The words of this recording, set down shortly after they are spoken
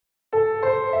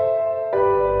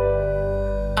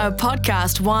A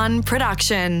Podcast One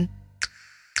production.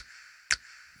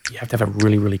 You have to have a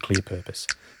really, really clear purpose.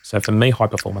 So for me, high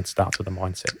performance starts with a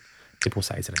mindset. People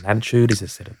say, is it an attitude? Is it a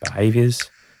set of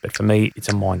behaviours? But for me, it's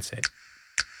a mindset.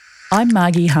 I'm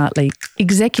Margie Hartley,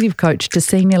 executive coach to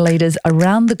senior leaders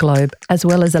around the globe, as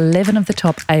well as 11 of the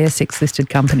top ASX-listed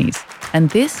companies.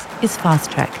 And this is Fast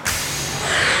Track.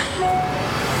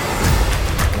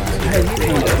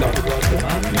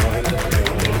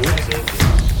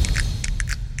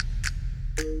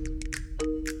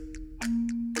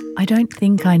 I don't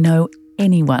think I know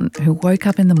anyone who woke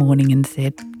up in the morning and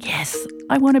said, yes,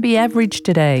 I want to be average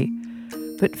today.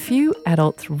 But few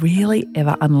adults really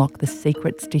ever unlock the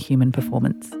secrets to human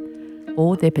performance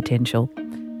or their potential.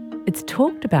 It's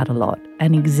talked about a lot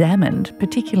and examined,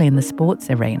 particularly in the sports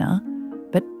arena,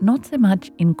 but not so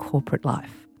much in corporate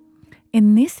life.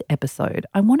 In this episode,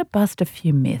 I want to bust a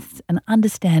few myths and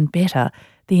understand better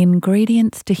the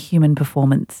ingredients to human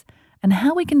performance and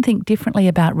how we can think differently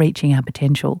about reaching our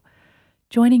potential.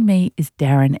 Joining me is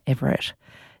Darren Everett.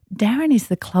 Darren is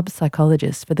the club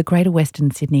psychologist for the Greater Western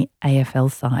Sydney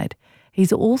AFL side.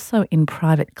 He's also in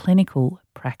private clinical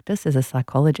practice as a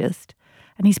psychologist,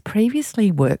 and he's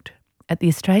previously worked at the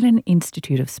Australian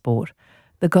Institute of Sport,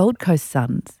 the Gold Coast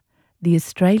Suns, the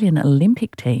Australian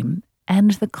Olympic team,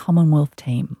 and the Commonwealth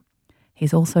team.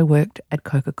 He's also worked at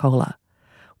Coca-Cola.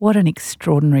 What an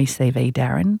extraordinary CV,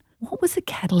 Darren. What was the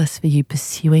catalyst for you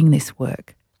pursuing this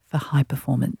work for high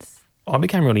performance? I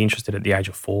became really interested at the age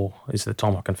of 4, is the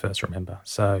time I can first remember.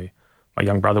 So my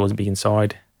young brother would be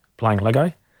inside playing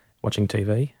Lego, watching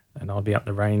TV, and I'd be out in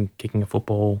the rain kicking a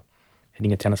football,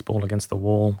 hitting a tennis ball against the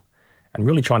wall, and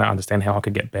really trying to understand how I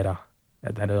could get better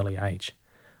at that early age.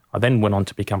 I then went on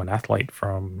to become an athlete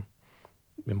from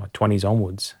in my 20s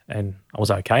onwards, and I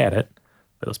was okay at it,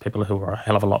 but there was people who were a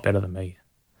hell of a lot better than me.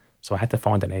 So I had to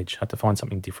find an edge, had to find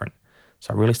something different.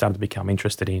 So I really started to become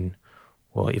interested in,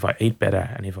 well, if I eat better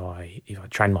and if I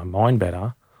train my mind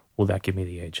better, will that give me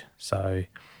the edge? So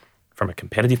from a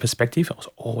competitive perspective, I was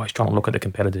always trying to look at the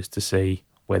competitors to see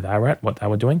where they were at, what they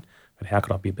were doing, but how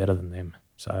could I be better than them?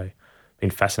 So been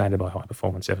fascinated by high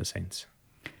performance ever since.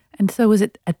 And so was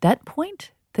it at that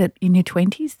point that in your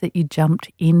 20s that you jumped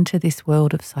into this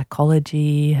world of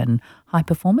psychology and high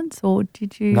performance, or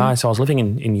did you? No, so I was living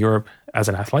in Europe as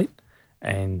an athlete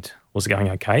and was going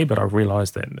okay, but I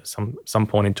realised that at some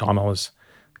point in time I was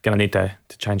going to need to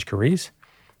change careers.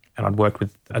 And I'd worked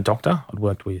with a doctor, I'd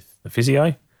worked with a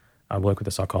physio, I'd worked with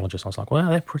a psychologist. I was like,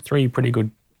 well, they're 3 pretty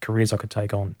good careers I could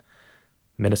take on.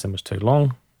 Medicine was too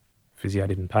long, physio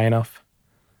didn't pay enough,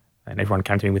 and everyone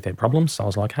came to me with their problems. So I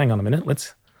was like, hang on a minute,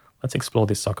 let's explore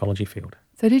this psychology field.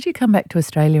 So did you come back to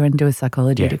Australia and do a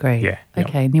psychology degree? Yeah.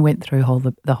 Okay, and you went through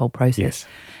the whole process. Yes.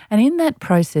 And in that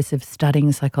process of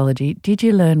studying psychology, did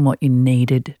you learn what you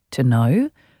needed to know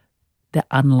to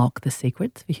unlock the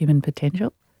secrets for human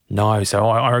potential? No, so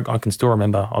I can still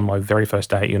remember on my very first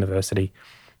day at university,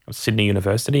 it was Sydney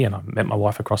University, and I met my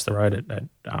wife across the road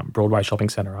at Broadway Shopping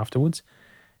Centre afterwards,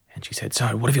 and she said,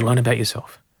 so what have you learned about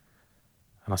yourself?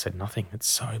 And I said, nothing, it's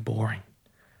so boring.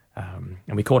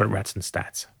 And we called it rats and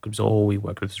stats, because all we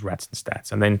worked with was rats and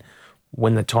stats. And then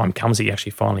when the time comes that you're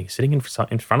actually finally sitting in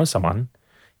front of someone,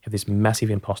 you have this massive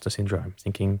imposter syndrome,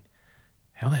 thinking,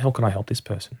 how the hell can I help this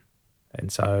person?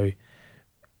 And so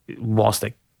whilst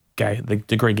the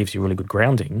degree gives you really good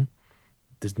grounding,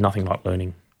 there's nothing like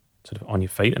learning sort of on your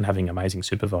feet and having amazing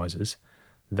supervisors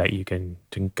that you can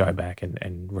go back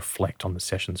and reflect on the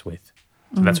sessions with.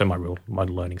 So that's where my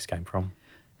learnings came from.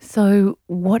 So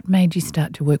what made you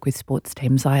start to work with sports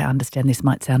teams? I understand this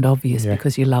might sound obvious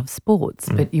because you love sports,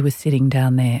 but you were sitting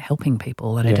down there helping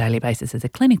people on a daily basis as a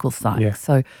clinical psych. Yeah.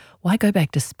 So why go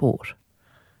back to sport?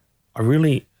 I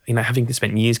really, having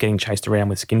spent years getting chased around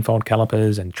with skin fold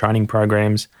calipers and training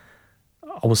programs,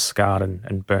 I was scarred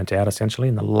and burnt out essentially.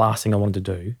 And the last thing I wanted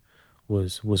to do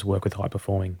was work with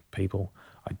high-performing people.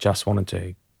 I just wanted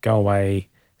to go away,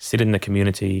 sit in the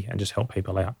community and just help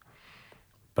people out.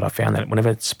 But I found that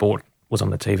whenever sport was on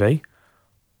the TV,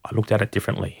 I looked at it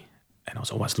differently. And I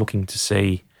was always looking to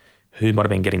see who might have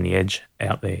been getting the edge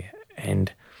out there. And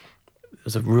there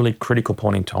was a really critical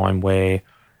point in time where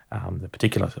the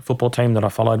particular football team that I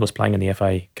followed was playing in the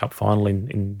FA Cup final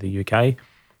in the UK.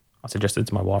 I suggested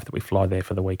to my wife that we fly there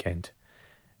for the weekend.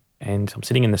 And I'm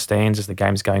sitting in the stands as the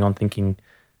game's going on thinking,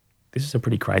 this is a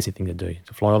pretty crazy thing to do,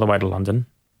 to fly all the way to London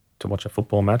to watch a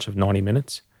football match of 90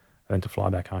 minutes and then to fly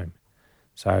back home.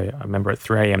 So I remember at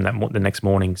 3 a.m. the next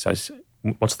morning, so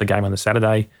watched the game on the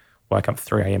Saturday, woke up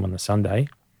 3 a.m. on the Sunday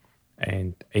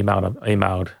and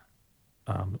emailed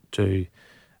to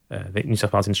the New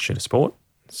South Wales Institute of Sport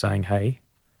saying, hey,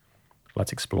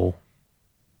 let's explore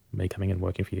me coming and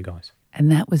working for you guys.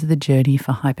 And that was the journey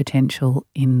for high potential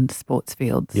in sports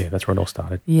fields. Yeah, that's where it all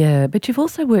started. Yeah, but you've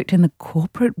also worked in the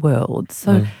corporate world.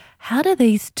 So how do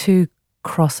these two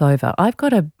cross over? I've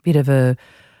got a bit of a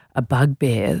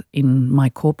bugbear in my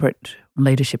corporate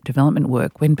leadership development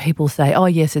work when people say, oh,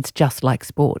 yes, it's just like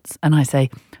sports. And I say,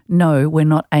 no, we're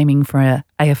not aiming for an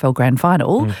AFL grand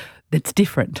final. That's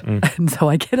different. And so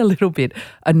I get a little bit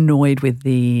annoyed with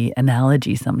the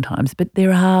analogy sometimes. But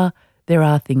there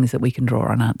are things that we can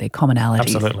draw on, aren't there? Commonalities.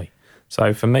 Absolutely.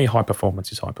 So for me, high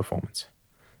performance is high performance.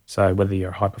 So whether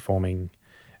you're a high-performing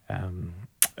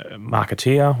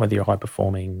marketeer, whether you're a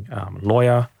high-performing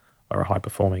lawyer or a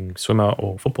high-performing swimmer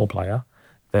or football player,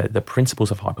 the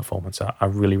principles of high performance are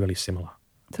really, really similar.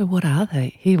 So what are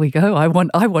they? Here we go. I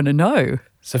want to know.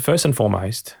 So first and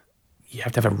foremost, you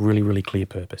have to have a really, really clear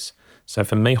purpose. So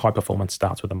for me, high performance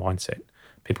starts with a mindset.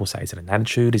 People say, is it an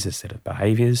attitude? Is it a set of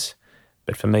behaviours?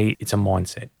 But for me, it's a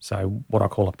mindset. So what I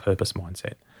call a purpose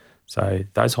mindset. So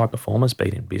those high performers, be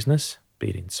it in business, be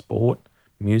it in sport,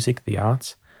 music, the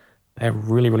arts, they're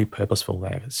really, really purposeful.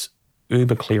 They're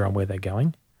uber clear on where they're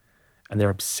going, and they're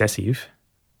obsessive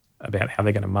about how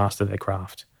they're going to master their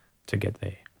craft to get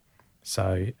there.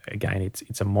 So again, it's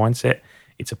a mindset.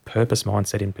 It's a purpose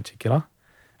mindset in particular,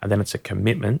 and then it's a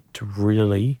commitment to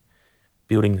really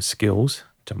building the skills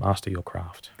to master your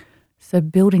craft. So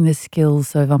building the skills,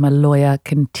 so if I'm a lawyer,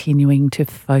 continuing to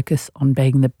focus on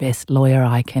being the best lawyer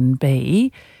I can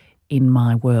be in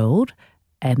my world,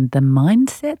 and the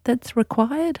mindset that's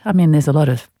required. I mean,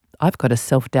 I've got a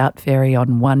self-doubt fairy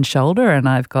on one shoulder and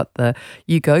I've got the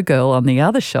you go girl on the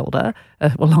other shoulder,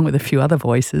 along with a few other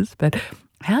voices. But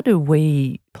how do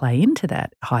we play into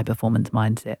that high performance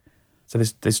mindset? So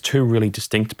there's two really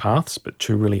distinct paths, but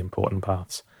two really important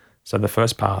paths. So the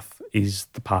first path is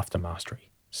the path to mastery.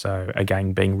 So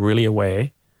again, being really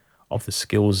aware of the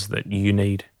skills that you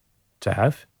need to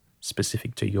have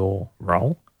specific to your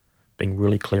role, being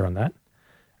really clear on that,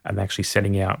 and actually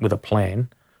setting out with a plan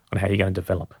on how you're going to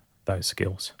develop those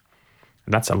skills.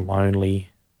 And that's a lonely,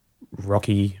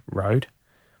 rocky road,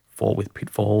 fraught with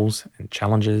pitfalls and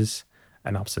challenges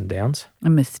and ups and downs.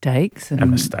 And mistakes. And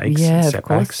mistakes yeah, and of setbacks.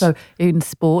 course. So in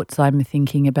sports, I'm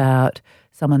thinking about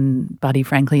Buddy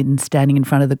Franklin, standing in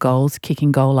front of the goals,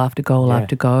 kicking goal after goal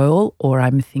after goal, or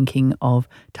I'm thinking of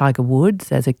Tiger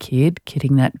Woods as a kid,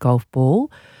 hitting that golf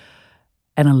ball,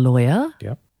 and a lawyer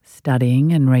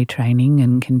studying and retraining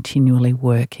and continually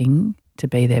working to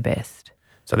be their best.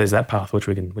 So there's that path which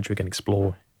we can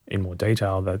explore in more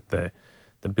detail, the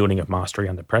building of mastery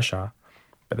under pressure.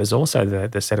 But there's also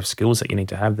the set of skills that you need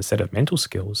to have, the set of mental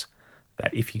skills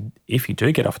that if you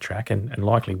do get off track, and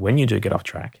likely when you do get off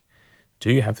track,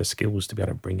 do you have the skills to be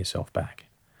able to bring yourself back?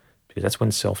 Because that's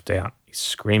when self-doubt is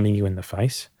screaming you in the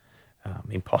face,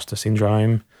 imposter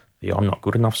syndrome, the I'm not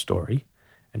good enough story,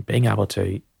 and being able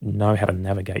to know how to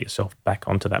navigate yourself back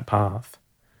onto that path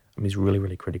is really,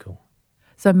 really critical.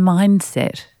 So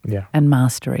mindset and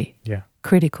mastery,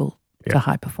 critical to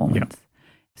high performance.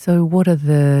 So what are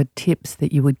the tips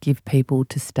that you would give people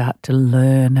to start to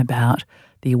learn about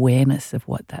the awareness of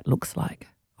what that looks like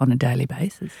on a daily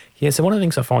basis? Yeah, so one of the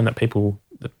things I find that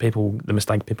the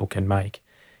mistake people can make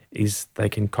is they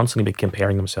can constantly be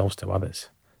comparing themselves to others.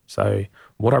 So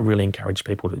what I really encourage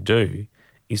people to do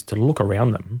is to look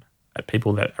around them at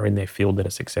people that are in their field that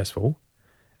are successful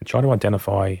and try to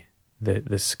identify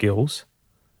the skills,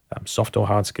 soft or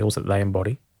hard skills that they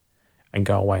embody, and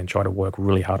go away and try to work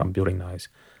really hard on building those.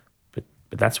 But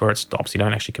that's where it stops. I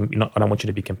don't want you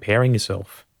to be comparing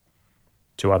yourself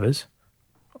to others.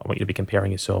 I want you to be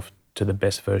comparing yourself to the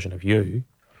best version of you,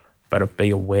 but be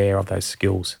aware of those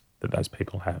skills that those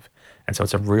people have. And so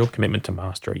it's a real commitment to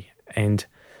mastery. And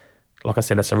like I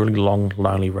said, it's a really long,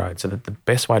 lonely road. So that the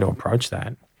best way to approach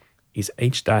that is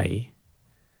each day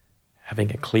having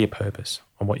a clear purpose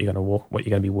on what you're going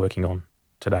to be working on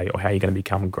today, or how you're going to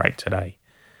become great today.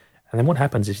 And then what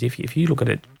happens is if you look at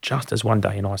it just as one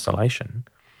day in isolation,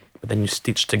 but then you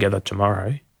stitch together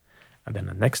tomorrow, and then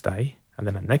the next day, and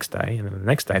then the next day, and then the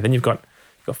next day, then you've got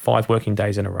 5 working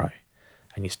days in a row.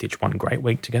 And you stitch one great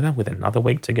week together with another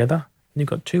week together, and you've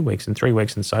got 2 weeks and 3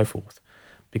 weeks and so forth.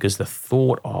 Because the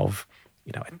thought of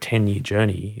a 10-year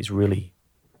journey is really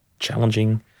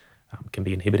challenging, can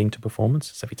be inhibiting to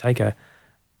performance. So if you take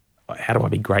how do I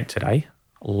be great today,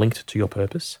 linked to your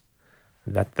purpose,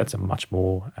 that's a much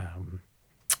more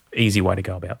easy way to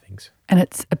go about things. And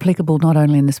it's applicable not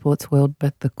only in the sports world,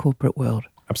 but the corporate world.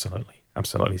 Absolutely.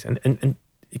 And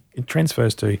it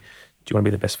transfers to, do you want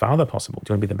to be the best father possible?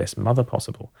 Do you want to be the best mother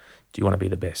possible? Do you want to be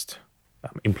the best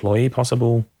employee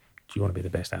possible? Do you want to be the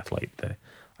best athlete?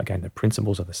 Again, the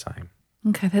principles are the same.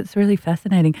 Okay, that's really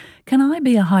fascinating. Can I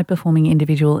be a high-performing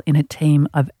individual in a team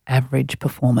of average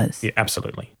performers? Yeah,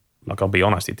 absolutely. Like, I'll be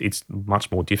honest, it's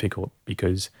much more difficult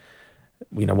because,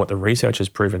 what the research has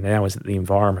proven now is that the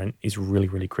environment is really,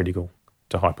 really critical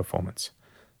to high performance.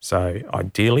 So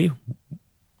ideally,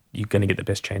 you're going to get the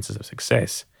best chances of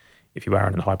success if you are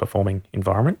in a high-performing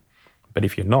environment. But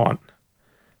if you're not,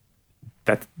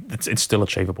 it's still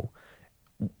achievable.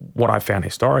 What I've found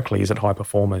historically is that high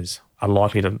performers are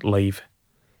likely to leave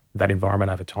that environment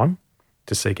over time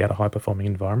to seek out a high-performing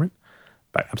environment.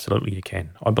 But absolutely you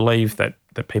can. I believe that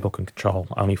people can control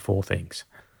only 4 things.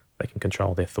 They can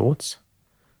control their thoughts,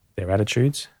 their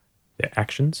attitudes, their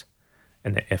actions,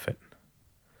 and their effort.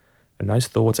 And those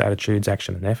thoughts, attitudes,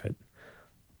 action, and effort,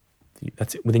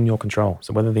 that's within your control.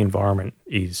 So whether the environment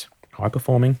is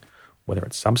high-performing, whether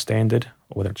it's substandard,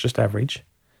 or whether it's just average,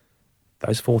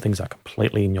 those 4 things are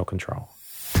completely in your control.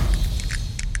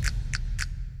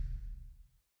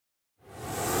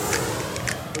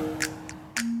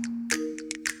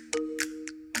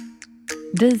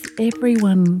 Does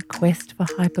everyone quest for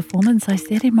high performance? I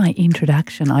said in my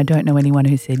introduction, I don't know anyone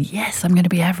who said, yes, I'm going to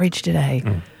be average today.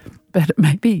 But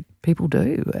maybe people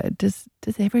do. Does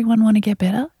everyone want to get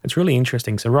better? It's really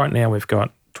interesting. So right now we've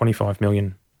got 25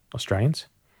 million Australians.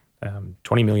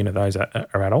 20 million of those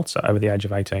are adults, over the age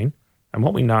of 18. And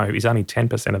what we know is only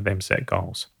 10% of them set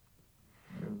goals.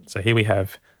 So here we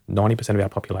have 90% of our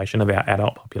population, of our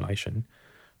adult population,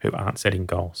 who aren't setting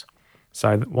goals.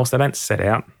 So whilst they don't set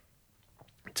out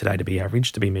today to be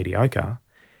average, to be mediocre,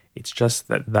 it's just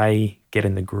that they get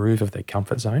in the groove of their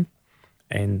comfort zone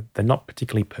and they're not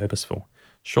particularly purposeful.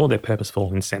 Sure, they're purposeful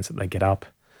in the sense that they get up,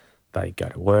 they go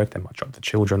to work, they might drop the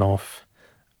children off,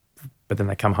 but then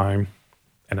they come home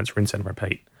and it's rinse and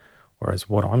repeat. Whereas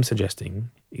what I'm suggesting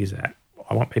is that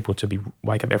I want people to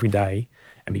wake up every day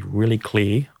and be really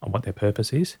clear on what their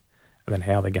purpose is and then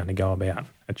how they're going to go about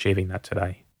achieving that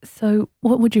today. So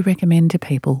what would you recommend to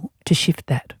people to shift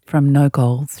that from no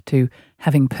goals to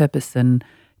having purpose and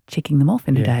checking them off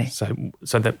in a day?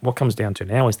 So that what comes down to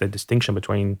now is the distinction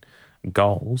between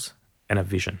goals and a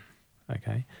vision,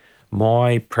 okay?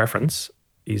 My preference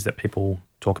is that people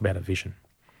talk about a vision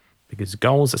because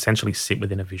goals essentially sit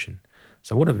within a vision.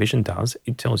 So what a vision does,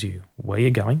 it tells you where you're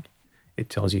going,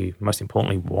 it tells you, most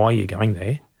importantly, why you're going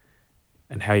there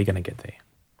and how you're going to get there.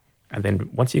 And then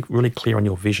once you're really clear on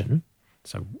your vision,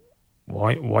 so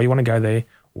why you want to go there,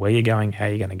 where you're going, how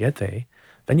you're going to get there,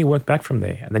 then you work back from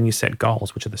there and then you set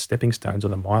goals, which are the stepping stones or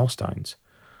the milestones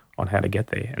on how to get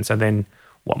there. And so then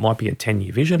what might be a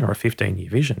 10-year vision or a 15-year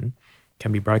vision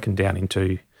can be broken down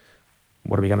into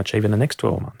what are we going to achieve in the next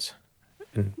 12 months?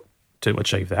 And to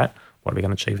achieve that, what are we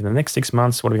going to achieve in the next 6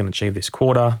 months? What are we going to achieve this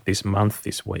quarter, this month,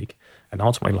 this week? And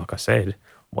ultimately, like I said,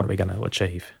 what are we going to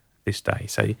achieve this day?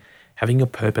 So having your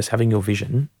purpose, having your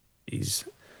vision is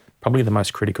probably the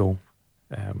most critical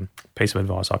piece of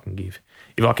advice I can give.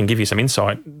 If I can give you some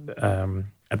insight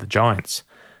at the Giants,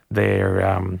 there's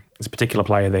a particular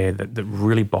player there that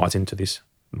really buys into this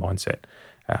mindset.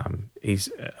 He's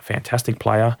a fantastic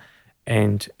player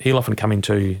and he'll often come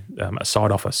into a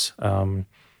side office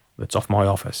that's off my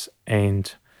office.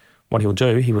 And what he'll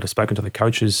do, he would have spoken to the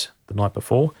coaches the night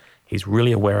before. He's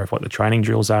really aware of what the training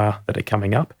drills are that are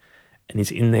coming up. And he's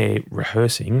in there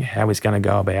rehearsing how he's going to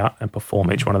go about and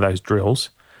perform each one of those drills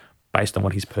based on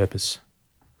what his purpose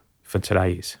for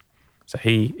today is. So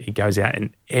he goes out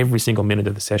and every single minute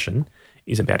of the session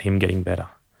is about him getting better.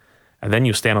 And then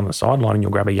you'll stand on the sideline and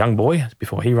you'll grab a young boy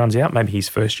before he runs out, maybe his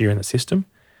first year in the system.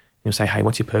 And you'll say, hey,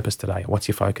 what's your purpose today? What's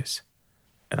your focus?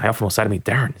 And they often will say to me,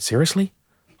 Darren, seriously?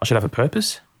 I should have a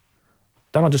purpose?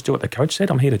 Don't I just do what the coach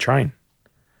said? I'm here to train.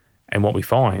 And what we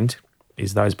find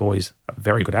is those boys are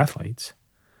very good athletes,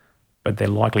 but their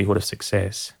likelihood of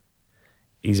success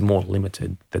is more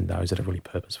limited than those that are really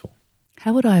purposeful.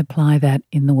 How would I apply that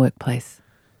in the workplace?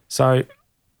 So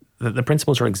the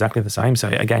principles are exactly the same. So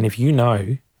again, if you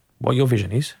know what your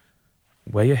vision is,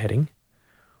 where you're heading,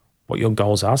 what your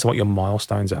goals are, so what your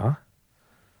milestones are,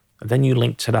 then you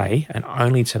link today and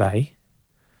only today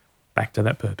back to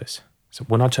that purpose. So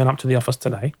when I turn up to the office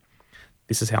today,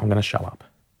 this is how I'm going to show up.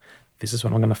 This is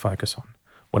what I'm going to focus on.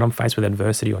 When I'm faced with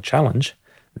adversity or challenge,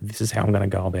 this is how I'm going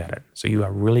to go about it. So you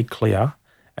are really clear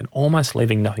and almost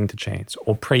leaving nothing to chance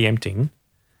or preempting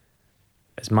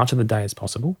as much of the day as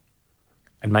possible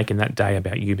and making that day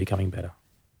about you becoming better.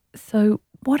 So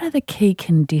what are the key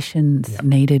conditions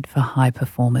needed for high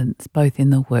performance, both in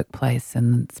the workplace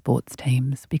and sports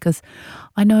teams? Because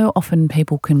I know often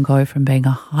people can go from being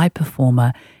a high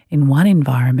performer in one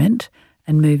environment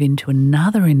and move into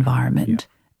another environment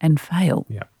and fail.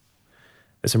 Yeah.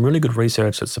 There's some really good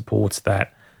research that supports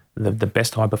that the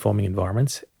best high-performing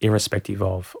environments, irrespective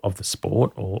of the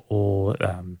sport or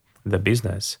the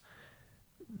business,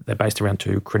 they're based around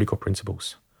two critical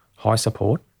principles: high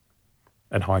support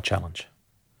and high challenge.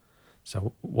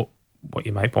 So what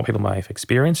people may have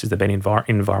experienced is they've been in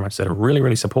environments that are really,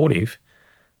 really supportive,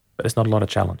 but there's not a lot of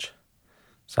challenge.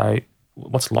 So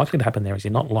what's likely to happen there is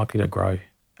you're not likely to grow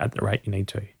at the rate you need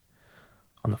to.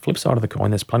 On the flip side of the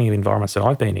coin, there's plenty of environments that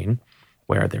I've been in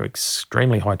where they're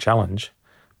extremely high challenge,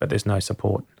 but there's no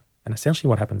support. And essentially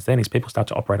what happens then is people start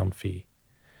to operate on fear.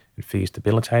 And fear is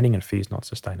debilitating and fear is not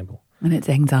sustainable. And it's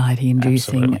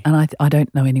anxiety-inducing. Absolutely. And I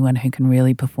don't know anyone who can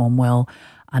really perform well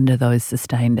under those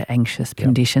sustained anxious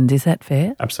conditions. Is that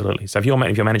fair? Absolutely. So if you're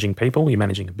managing people, you're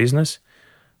managing a business,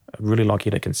 I'd really like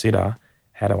you to consider,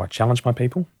 how do I challenge my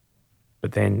people?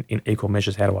 But then in equal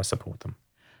measures, how do I support them?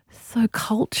 So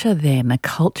culture then, a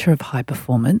culture of high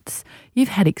performance. You've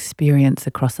had experience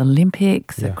across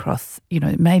Olympics, across,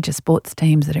 major sports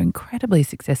teams that are incredibly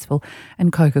successful,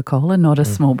 and Coca-Cola, not a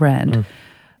small brand.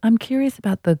 I'm curious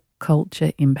about the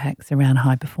culture impacts around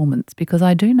high performance, because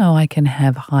I do know I can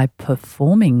have high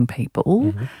performing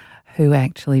people who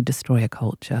actually destroy a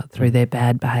culture through their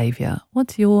bad behaviour.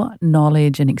 What's your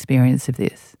knowledge and experience of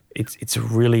this? It's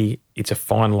a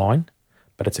fine line,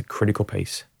 but it's a critical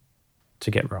piece to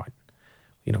get right.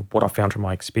 What I found from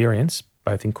my experience,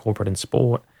 both in corporate and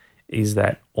sport, is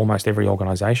that almost every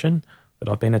organisation that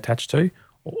I've been attached to,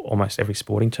 or almost every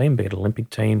sporting team, be it Olympic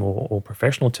team or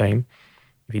professional team,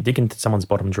 if you dig into someone's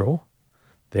bottom drawer,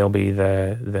 there'll be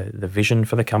the vision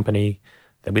for the company,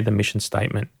 there'll be the mission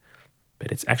statement,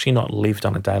 but it's actually not lived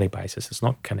on a daily basis. It's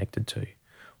not connected to.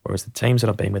 Whereas the teams that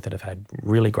I've been with that have had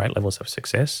really great levels of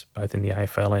success, both in the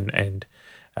AFL and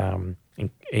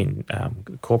in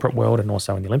corporate world and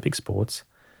also in the Olympic sports,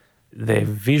 their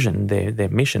vision, their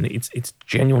mission, it's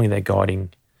genuinely their guiding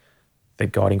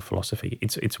philosophy.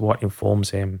 It's what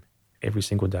informs them every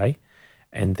single day,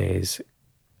 and there's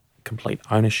complete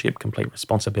ownership, complete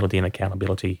responsibility and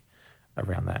accountability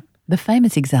around that. The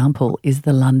famous example is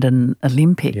the London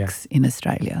Olympics in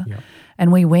Australia.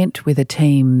 And we went with a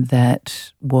team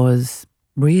that was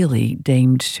really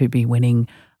deemed to be winning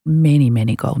many,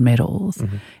 many gold medals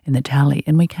in the tally.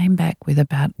 And we came back with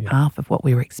about half of what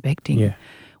we were expecting.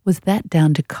 Was that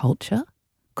down to culture?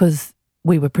 Because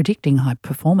we were predicting high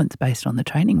performance based on the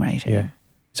training regime.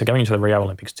 So going into the Rio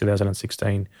Olympics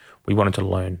 2016, we wanted to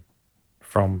learn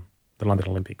from the London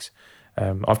Olympics.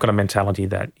 I've got a mentality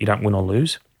that you don't win or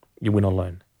lose, you win or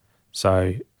learn.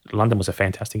 So London was a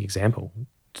fantastic example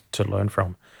to learn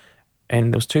from.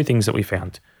 And there was two things that we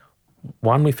found.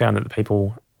 One, we found that the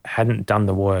people hadn't done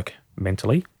the work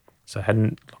mentally. So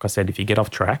like I said, if you get off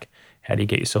track, how do you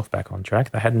get yourself back on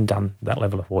track? They hadn't done that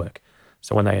level of work.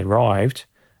 So when they arrived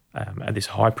at this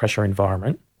high pressure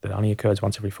environment that only occurs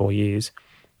once every 4 years,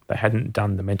 they hadn't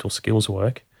done the mental skills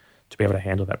work to be able to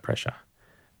handle that pressure.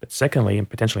 But secondly, and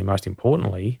potentially most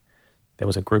importantly, there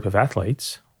was a group of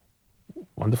athletes,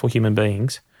 wonderful human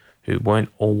beings, who weren't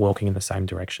all walking in the same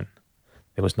direction.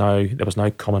 There was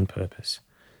no common purpose.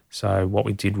 So what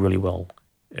we did really well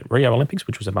at Rio Olympics,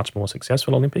 which was a much more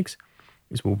successful Olympics,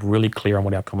 is we were really clear on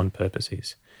what our common purpose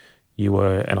is. You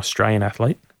were an Australian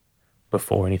athlete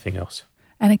before anything else.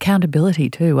 And accountability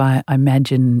too. I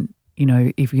imagine,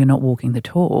 if you're not walking the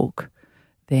talk,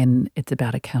 then it's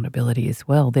about accountability as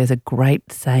well. There's a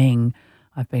great saying,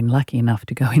 I've been lucky enough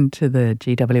to go into the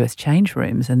GWS change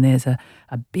rooms, and there's a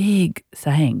big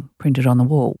saying printed on the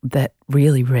wall that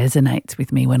really resonates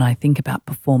with me when I think about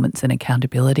performance and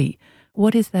accountability.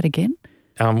 What is that again?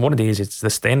 What it is, it's the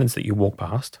standards that you walk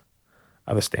past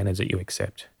are the standards that you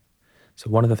accept. So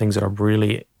one of the things that I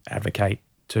really advocate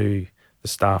to the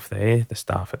staff there, the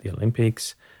staff at the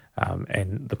Olympics,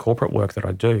 and the corporate work that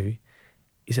I do,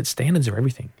 is that standards are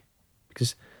everything.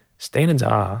 Because standards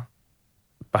are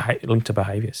linked to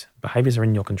behaviours. Behaviours are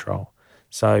in your control.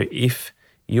 So if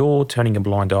you're turning a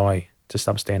blind eye to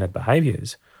substandard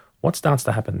behaviours, what starts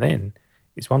to happen then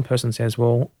is one person says,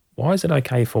 well, why is it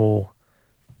okay for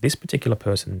this particular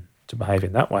person to behave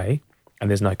in that way and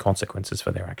there's no consequences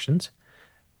for their actions?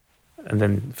 And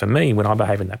then for me, when I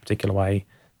behave in that particular way,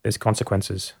 there's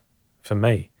consequences for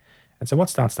me. And so what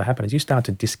starts to happen is you start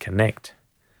to disconnect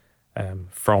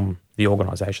from the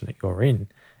organisation that you're in.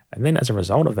 And then as a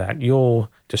result of that, your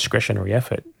discretionary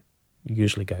effort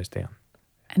usually goes down.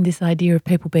 And this idea of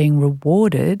people being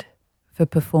rewarded for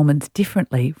performance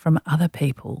differently from other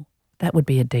people, that would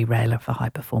be a derailer for high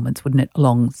performance, wouldn't it?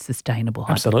 Along sustainable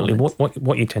high Absolutely. performance.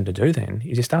 What you tend to do then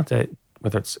is you start to,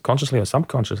 whether it's consciously or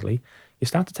subconsciously, you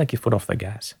start to take your foot off the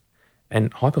gas.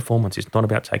 And high performance is not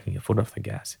about taking your foot off the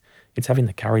gas. It's having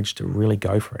the courage to really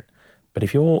go for it. But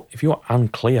if you're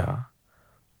unclear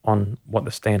on what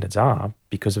the standards are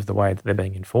because of the way that they're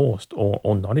being enforced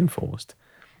or not enforced,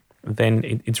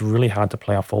 then it's really hard to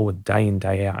plough forward day in,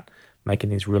 day out, making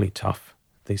these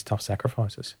tough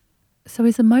sacrifices. So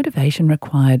is the motivation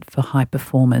required for high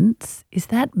performance, is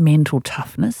that mental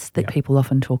toughness that people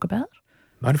often talk about?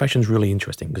 Motivation is really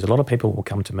interesting because a lot of people will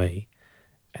come to me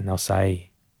and they'll say,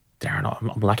 Darren,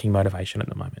 I'm lacking motivation at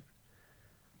the moment.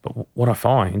 But what I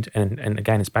find, and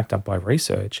again, it's backed up by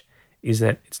research, is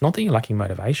that it's not that you're lacking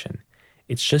motivation.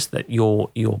 It's just that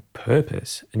your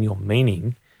purpose and your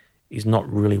meaning is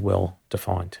not really well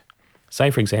defined. Say,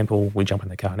 for example, we jump in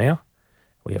the car now.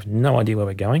 We have no idea where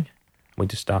we're going. We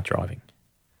just start driving.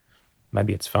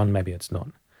 Maybe it's fun, maybe it's not.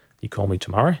 You call me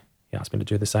tomorrow, you ask me to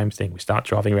do the same thing. We start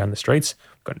driving around the streets.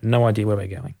 We've got no idea where we're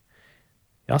going.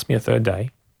 You ask me a third day,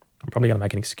 I'm probably going to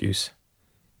make an excuse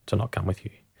to not come with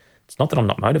you. It's not that I'm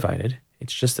not motivated.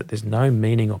 It's just that there's no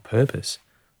meaning or purpose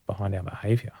behind our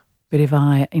behaviour. But if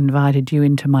I invited you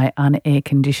into my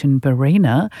unair-conditioned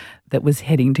Barina that was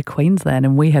heading to Queensland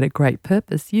and we had a great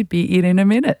purpose, you'd be in a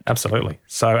minute. Absolutely.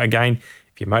 So again,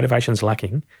 if your motivation's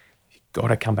lacking, you've got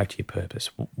to come back to your purpose.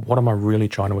 What am I really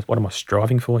what am I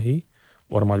striving for here?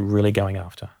 What am I really going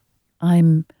after?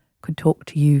 I could talk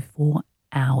to you for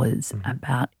hours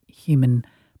about human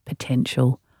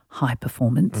potential, high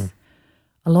performance.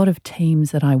 A lot of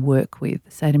teams that I work with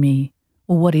say to me,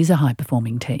 well, what is a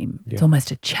high-performing team? It's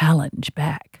almost a challenge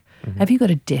back. Have you got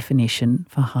a definition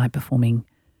for high-performing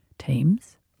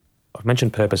teams? I've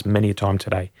mentioned purpose many a time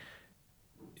today.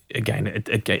 Again,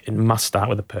 it must start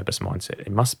with a purpose mindset.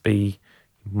 It must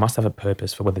have a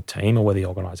purpose for where the team or where the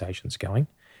organisation's going.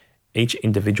 Each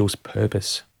individual's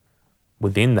purpose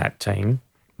within that team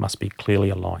must be clearly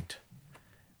aligned.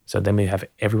 So then we have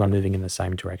everyone moving in the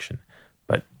same direction.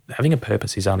 But having a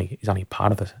purpose is only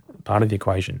part of the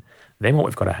equation. Then what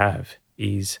we've got to have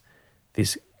is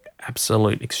this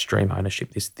absolute extreme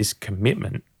ownership, this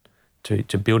commitment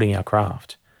to building our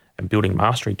craft and building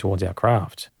mastery towards our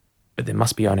craft. But there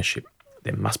must be ownership,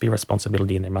 there must be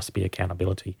responsibility, and there must be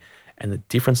accountability. And the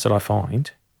difference that I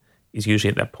find is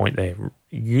usually at that point there.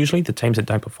 Usually the teams that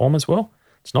don't perform as well,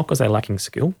 it's not because they're lacking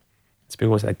skill. It's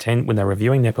because they tend, when they're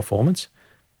reviewing their performance,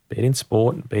 be it in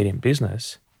sport, be it in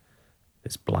business,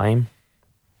 there's blame,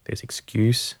 there's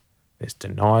excuse, there's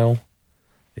denial,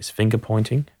 there's finger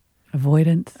pointing.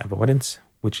 Avoidance,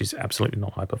 which is absolutely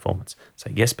not high performance. So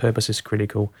yes, purpose is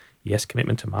critical. Yes,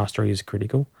 commitment to mastery is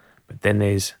critical. But then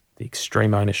there's the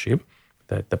extreme ownership,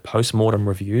 the post-mortem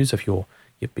reviews of your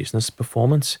business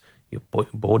performance, your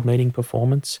board meeting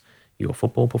performance, your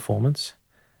football performance.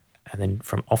 And then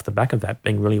from off the back of that,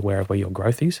 being really aware of where your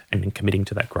growth is and then committing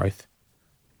to that growth.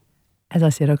 As I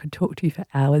said, I could talk to you for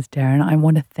hours, Darren. I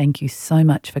want to thank you so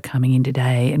much for coming in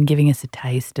today and giving us a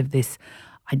taste of this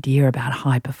idea about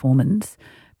high performance.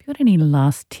 Have you got any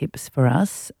last tips for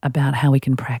us about how we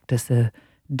can practice a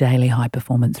daily high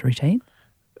performance routine?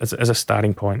 As a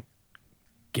starting point,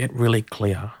 get really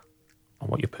clear on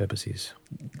what your purpose is.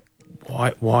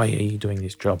 Why are you doing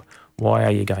this job? Why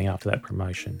are you going after that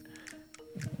promotion?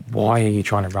 Why are you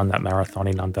trying to run that marathon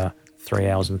in under 3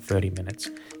 hours and 30 minutes?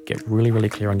 Get really, really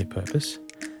clear on your purpose.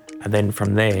 And then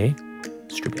from there,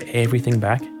 strip everything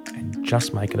back and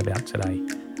just make it about today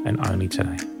and only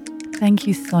today. Thank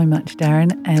you so much,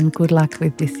 Darren, and good luck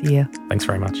with this year. Thanks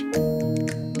very much.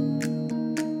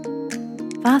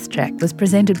 Fast Track was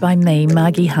presented by me,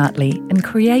 Margie Hartley, and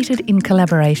created in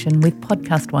collaboration with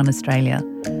Podcast One Australia.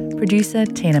 Producer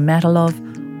Tina Matalov,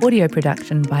 audio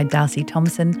production by Darcy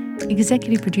Thompson,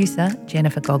 executive producer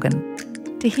Jennifer Goggin.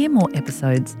 To hear more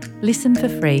episodes, listen for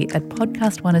free at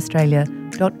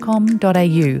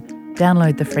podcastoneaustralia.com.au,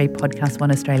 download the free Podcast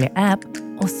One Australia app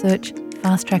or search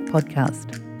Fast Track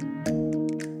Podcast.